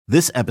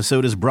This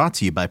episode is brought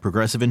to you by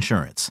Progressive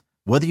Insurance.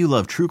 Whether you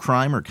love true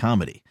crime or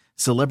comedy,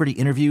 celebrity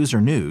interviews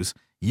or news,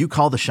 you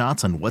call the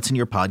shots on what's in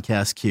your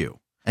podcast queue.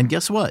 And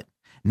guess what?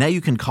 Now you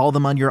can call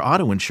them on your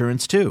auto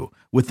insurance too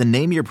with the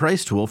Name Your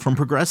Price tool from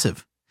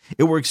Progressive.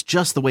 It works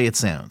just the way it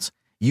sounds.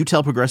 You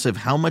tell Progressive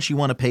how much you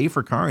want to pay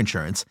for car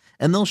insurance,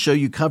 and they'll show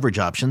you coverage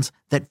options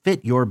that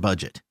fit your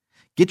budget.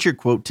 Get your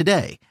quote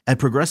today at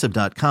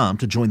Progressive.com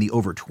to join the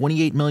over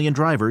 28 million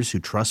drivers who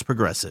trust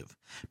Progressive.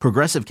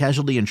 Progressive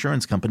Casualty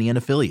Insurance Company and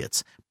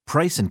Affiliates.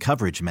 Price and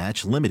coverage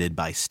match limited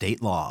by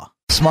state law.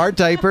 Smart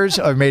diapers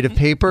are made of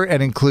paper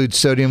and include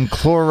sodium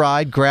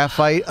chloride,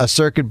 graphite, a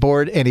circuit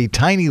board, and a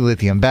tiny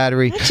lithium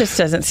battery. That just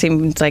doesn't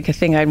seem like a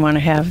thing I'd want to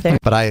have there.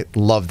 But I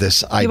love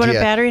this idea. You want a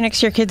battery next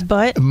to your kid's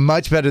butt?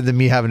 Much better than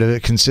me having to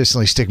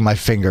consistently stick my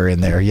finger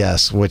in there,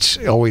 yes, which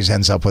always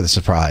ends up with a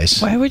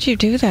surprise. Why would you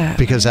do that?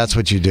 Because that's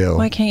what you do.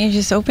 Why can't you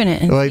just open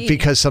it and see?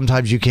 Because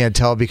sometimes you can't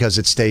tell because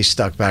it stays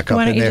stuck back up in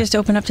there. Why don't you just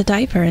open up the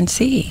diaper and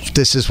see?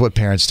 This is what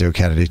parents do,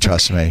 Kennedy,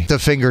 trust me. The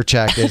finger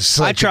check is...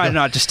 I try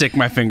not to stick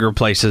my finger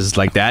places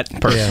like that,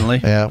 personally.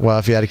 Yeah, well,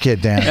 if you had a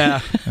kid,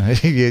 Dan,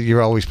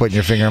 you're always putting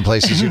your finger in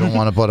places you don't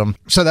want to put them.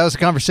 So that was a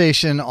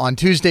conversation on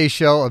Tuesday's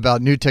show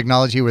about new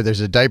technology where there's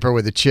a diaper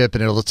with a chip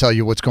and it'll tell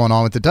you what's going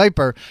on with the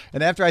diaper.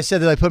 And after I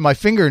said that I put my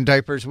finger in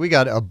diapers, we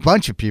got a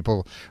bunch of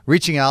people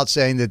reaching out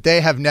saying that they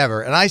have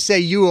never. And I say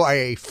you are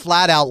a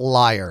flat-out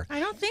liar.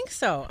 I don't think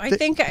so. I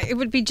think it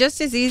would be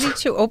just as easy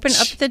to open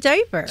up the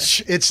diaper.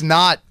 It's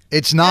not.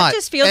 It's not. That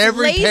just feels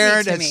Every lazy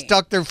parent to has me.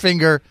 stuck their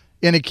finger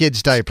in a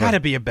kid's diaper. Got to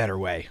be a better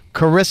way.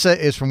 Carissa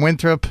is from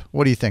Winthrop.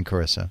 What do you think,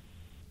 Carissa?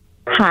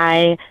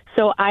 Hi.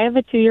 So I have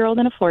a 2-year-old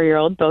and a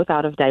 4-year-old, both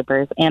out of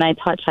diapers, and I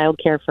taught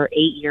childcare for 8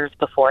 years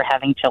before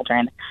having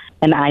children.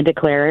 And I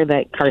declare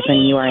that,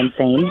 Carson, you are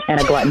insane and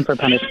a glutton for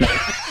punishment.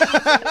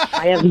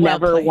 I have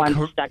never once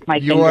stuck my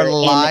finger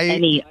in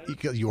any...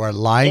 You are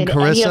lying,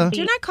 Carissa?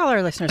 Do not call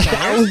our listeners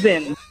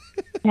liars.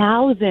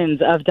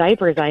 Thousands of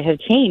diapers I have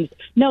changed.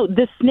 No,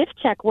 the sniff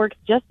check works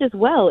just as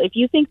well. If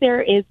you think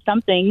there is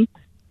something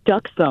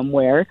stuck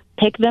somewhere,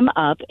 pick them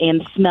up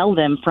and smell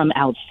them from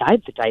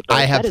outside the diaper.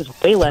 I have that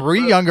is way less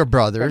 3 younger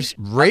brothers,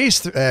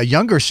 raised a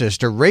younger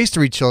sister, raised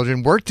 3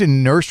 children, worked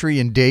in nursery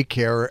and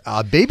daycare,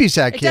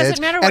 babysat kids.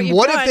 Doesn't matter what and you've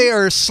what done. if they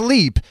are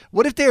asleep?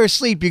 What if they're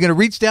asleep? You're going to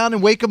reach down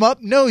and wake them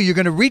up? No, you're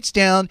going to reach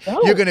down,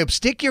 you're going to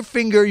stick your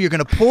finger, you're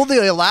going to pull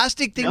the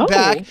elastic thing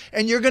back,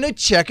 and you're going to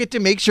check it to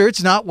make sure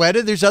it's not wet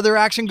or there's other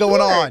action going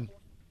on.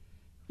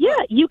 Yeah,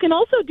 you can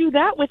also do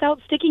that without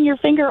sticking your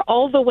finger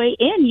all the way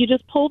in. You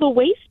just pull the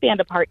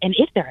waistband apart, and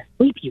if they're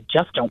asleep, you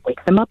just don't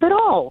wake them up at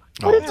all.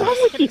 What is wrong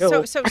with you?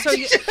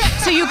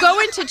 So you go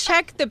in to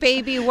check the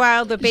baby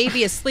while the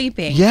baby is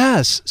sleeping.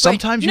 Yes,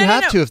 sometimes you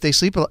have to if they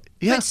sleep.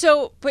 Yeah.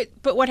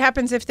 But what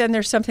happens if then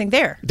there's something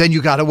there? Then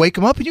you got to wake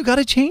them up and you got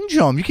to change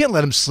them. You can't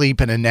let them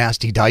sleep in a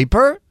nasty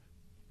diaper.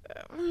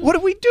 What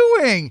are we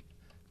doing?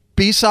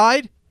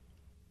 B-side?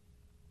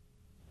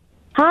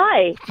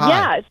 Hi.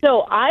 Yeah,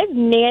 so I've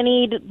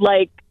nannied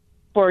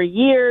for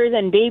years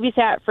and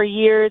babysat for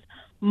years,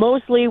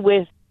 mostly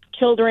with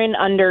children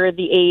under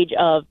the age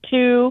of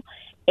 2,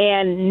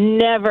 and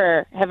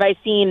never have I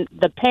seen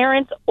the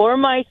parents or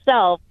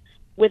myself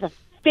with a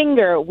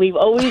finger. We've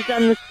always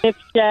done the sniff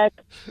check.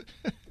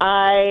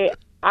 I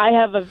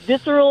have a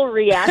visceral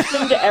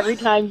reaction to every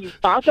time you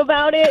talk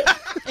about it.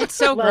 It's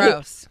so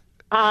gross.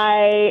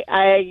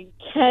 I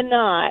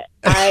cannot.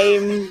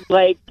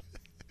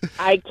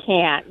 I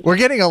can't. We're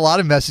getting a lot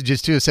of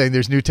messages, too, saying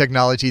there's new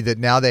technology that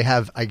now they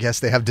have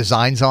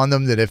designs on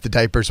them that if the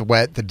diaper's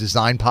wet, the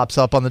design pops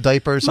up on the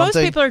diaper or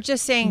something. Most people are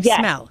just saying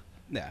smell.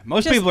 Yeah,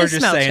 most people are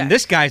just saying,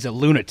 this guy's a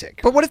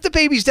lunatic. But what if the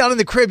baby's down in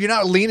the crib? You're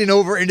not leaning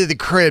over into the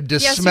crib to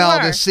smell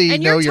to see.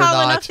 And no, you're you're tall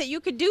not. enough that you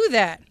could do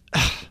that.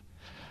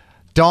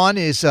 Dawn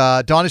is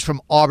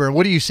from Auburn.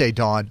 What do you say,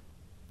 Dawn?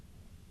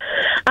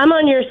 I'm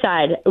on your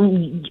side.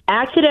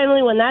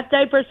 Accidentally, when that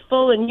diaper's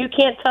full and you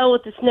can't tell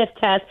with the sniff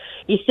test,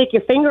 you stick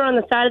your finger on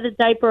the side of the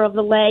diaper of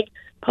the leg,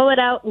 pull it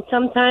out, and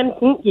sometimes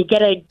you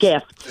get a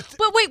gift.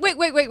 But wait.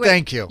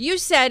 Thank you. You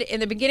said in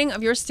the beginning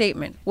of your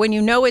statement, when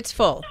you know it's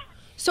full.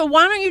 So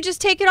why don't you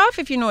just take it off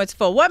if you know it's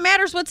full? What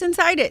matters what's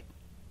inside it?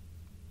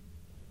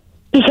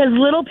 Because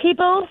little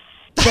people,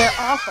 they're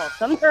awful.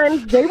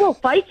 Sometimes they will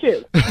fight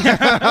you. They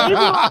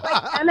will,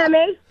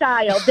 MMA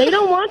style. They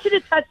don't want you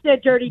to touch their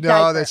dirty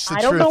diaper. No, that's the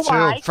I don't know truth,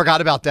 why. too.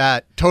 Forgot about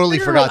that. Totally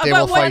forgot they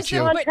will fight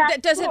you.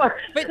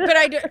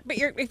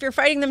 If you're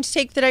fighting them to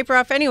take the diaper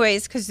off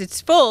anyways because it's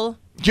full.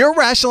 You're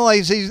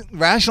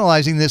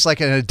rationalizing this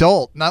like an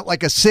adult, not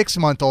like a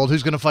 6-month-old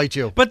who's going to fight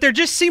you. But there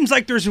just seems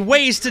like there's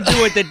ways to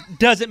do it that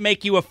doesn't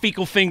make you a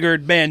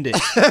fecal-fingered bandit.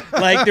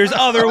 Like there's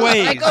other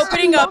ways. Like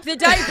opening up the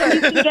diaper.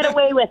 You can get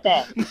away with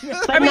it.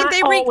 But I mean, not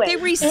they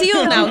always.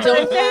 reseal now,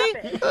 don't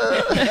they?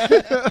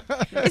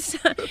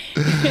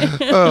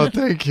 Oh,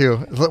 thank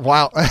you.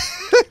 Wow.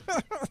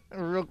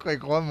 Real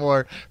quick, one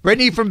more.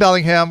 Brittany from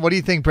Bellingham. What do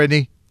you think,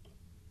 Brittany?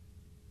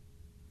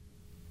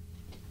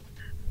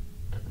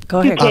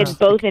 Two kids,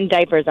 both in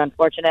diapers,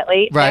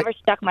 unfortunately. Right. Never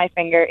stuck my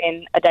finger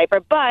in a diaper,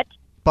 but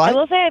But I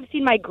will say I've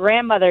seen my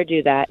grandmother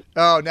do that.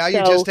 oh, now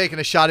you're just taking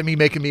a shot at me,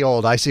 making me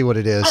old. I see what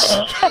it is.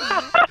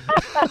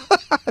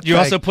 You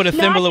also put a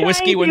thimble of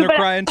whiskey when they're but-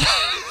 crying?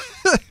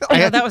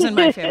 Yeah, that was in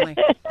my family.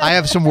 I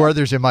have some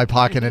Werthers in my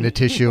pocket and a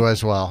tissue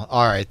as well.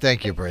 All right.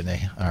 Thank you,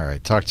 Brittany. All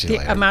right. Talk to you The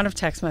later. amount of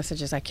text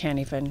messages I can't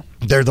even.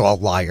 They're all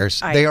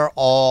liars. They are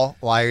all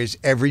liars.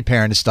 Every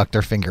parent has stuck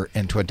their finger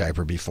into a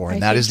diaper before,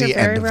 and I that is think the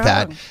they're end of very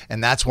that. wrong.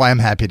 And that's why I'm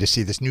happy to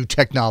see this new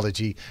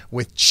technology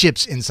with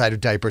chips inside of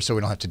diapers so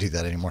we don't have to do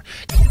that anymore.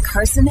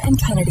 Carson and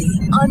Kennedy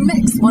on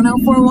Mix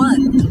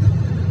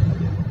 104.1.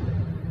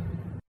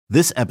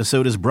 This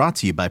episode is brought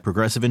to you by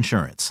Progressive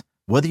Insurance.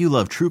 Whether you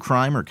love true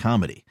crime or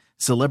comedy,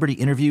 celebrity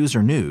interviews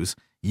or news,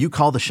 you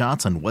call the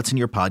shots on what's in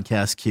your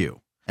podcast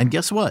queue. And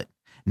guess what?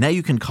 Now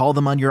you can call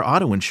them on your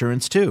auto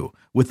insurance too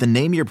with the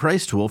Name Your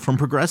Price tool from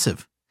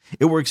Progressive.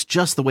 It works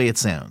just the way it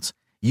sounds.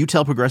 You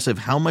tell Progressive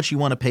how much you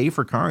want to pay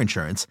for car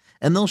insurance,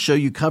 and they'll show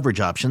you coverage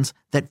options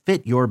that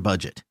fit your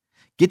budget.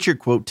 Get your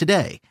quote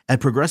today at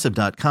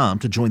Progressive.com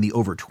to join the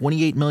over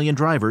 28 million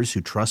drivers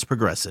who trust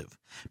Progressive.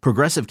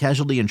 Progressive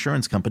Casualty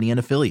Insurance Company and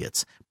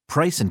Affiliates.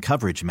 Price and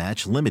coverage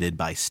match limited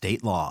by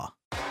state law.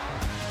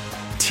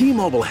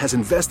 T-Mobile has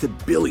invested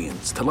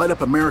billions to light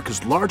up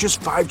America's largest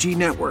 5G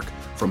network,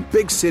 from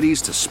big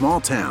cities to small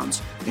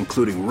towns,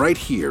 including right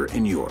here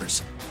in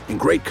yours. And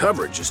great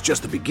coverage is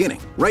just the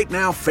beginning. Right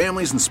now,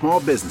 families and small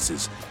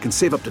businesses can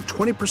save up to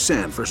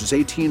 20% versus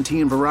AT&T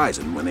and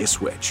Verizon when they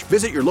switch.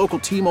 Visit your local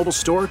T-Mobile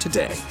store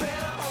today.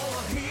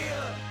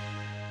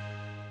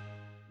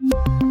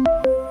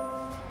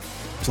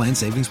 Plan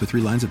savings with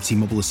 3 lines of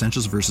T-Mobile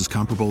Essentials versus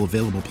comparable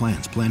available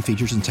plans. Plan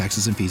features and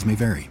taxes and fees may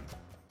vary.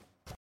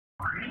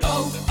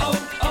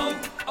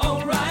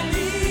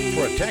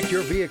 Protect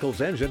your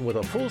vehicle's engine with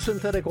a full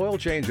synthetic oil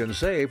change and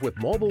save with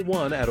Mobil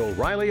 1 at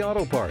O'Reilly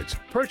Auto Parts.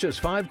 Purchase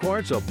 5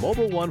 quarts of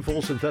Mobil 1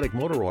 full synthetic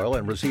motor oil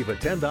and receive a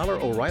 $10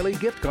 O'Reilly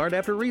gift card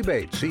after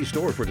rebate. See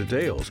store for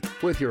details.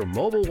 With your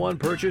Mobil 1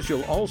 purchase,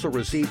 you'll also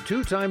receive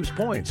 2 times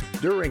points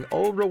during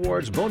O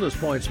Rewards Bonus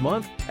Points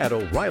Month at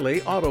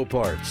O'Reilly Auto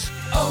Parts.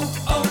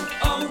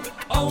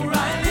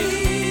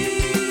 O'Reilly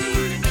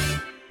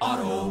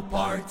Auto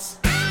Parts.